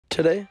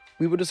Today,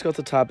 we will discuss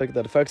a topic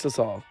that affects us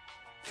all,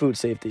 food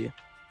safety.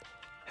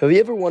 Have you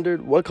ever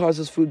wondered what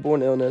causes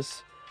foodborne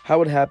illness,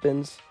 how it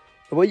happens,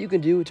 and what you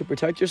can do to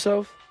protect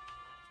yourself?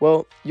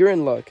 Well, you're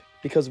in luck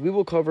because we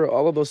will cover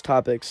all of those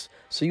topics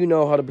so you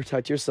know how to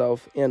protect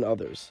yourself and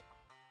others.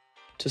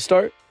 To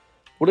start,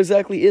 what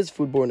exactly is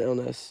foodborne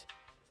illness?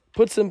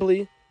 Put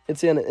simply,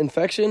 it's an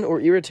infection or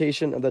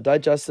irritation of the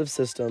digestive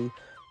system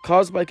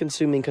caused by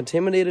consuming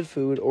contaminated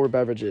food or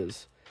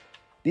beverages.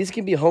 These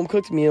can be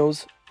home-cooked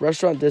meals,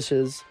 restaurant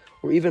dishes,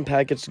 or even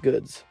packaged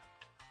goods.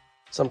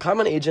 Some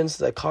common agents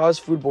that cause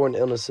foodborne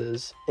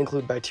illnesses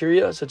include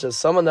bacteria such as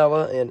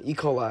Salmonella and E.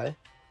 coli,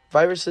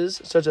 viruses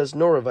such as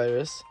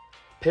norovirus,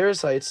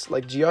 parasites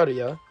like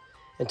Giardia,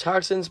 and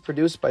toxins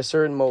produced by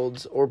certain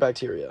molds or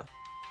bacteria.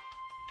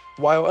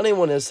 While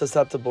anyone is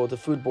susceptible to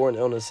foodborne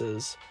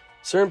illnesses,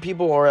 certain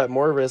people are at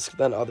more risk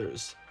than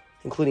others,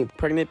 including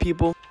pregnant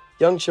people,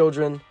 young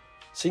children,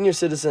 senior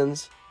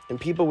citizens, and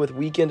people with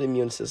weakened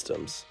immune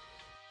systems.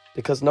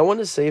 Because no one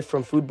is safe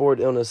from foodborne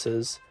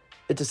illnesses,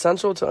 it's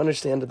essential to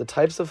understand the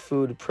types of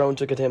food prone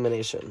to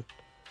contamination.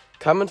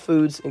 Common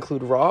foods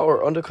include raw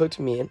or undercooked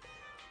meat,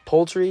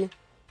 poultry,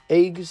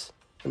 eggs,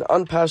 and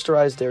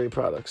unpasteurized dairy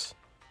products.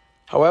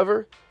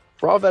 However,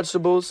 raw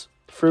vegetables,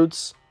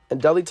 fruits,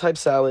 and deli-type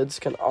salads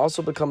can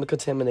also become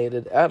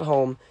contaminated at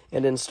home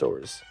and in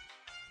stores.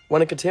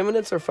 When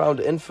contaminants are found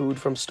in food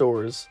from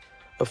stores,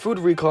 a food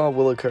recall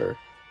will occur,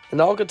 and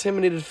all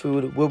contaminated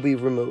food will be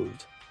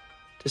removed.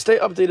 To stay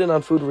updated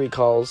on food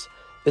recalls,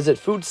 visit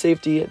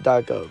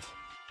foodsafety.gov.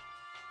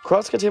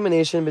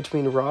 Cross-contamination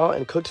between raw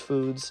and cooked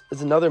foods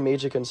is another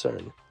major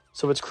concern,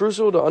 so it's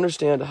crucial to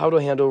understand how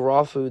to handle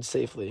raw foods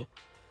safely.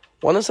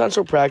 One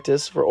essential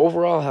practice for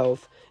overall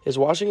health is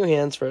washing your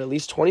hands for at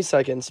least 20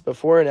 seconds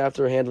before and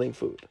after handling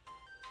food.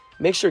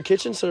 Make sure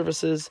kitchen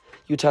surfaces,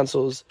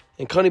 utensils,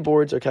 and cutting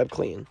boards are kept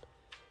clean.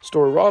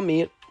 Store raw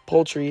meat,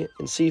 poultry,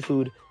 and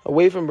seafood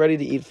away from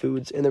ready-to-eat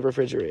foods in the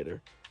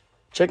refrigerator.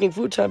 Checking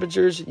food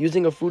temperatures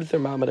using a food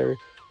thermometer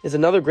is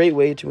another great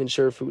way to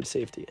ensure food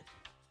safety.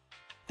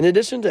 In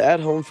addition to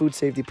at-home food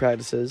safety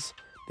practices,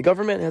 the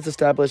government has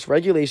established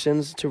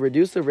regulations to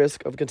reduce the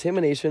risk of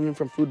contamination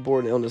from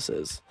foodborne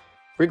illnesses.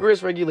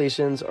 Rigorous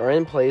regulations are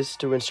in place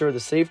to ensure the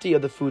safety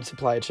of the food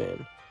supply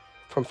chain.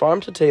 From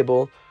farm to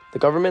table, the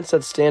government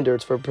sets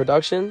standards for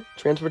production,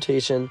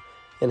 transportation,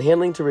 and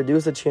handling to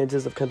reduce the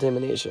chances of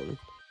contamination.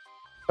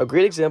 A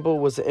great example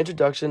was the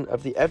introduction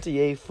of the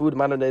FDA Food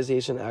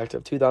Modernization Act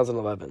of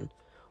 2011,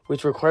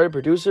 which required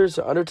producers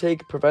to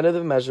undertake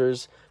preventative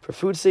measures for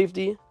food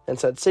safety and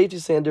set safety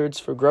standards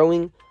for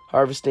growing,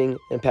 harvesting,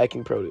 and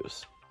packing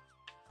produce.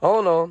 All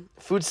in all,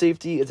 food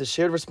safety is a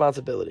shared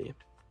responsibility.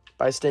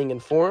 By staying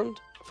informed,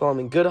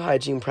 following good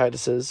hygiene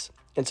practices,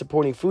 and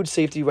supporting food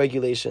safety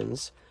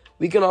regulations,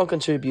 we can all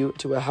contribute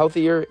to a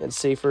healthier and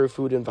safer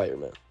food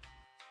environment.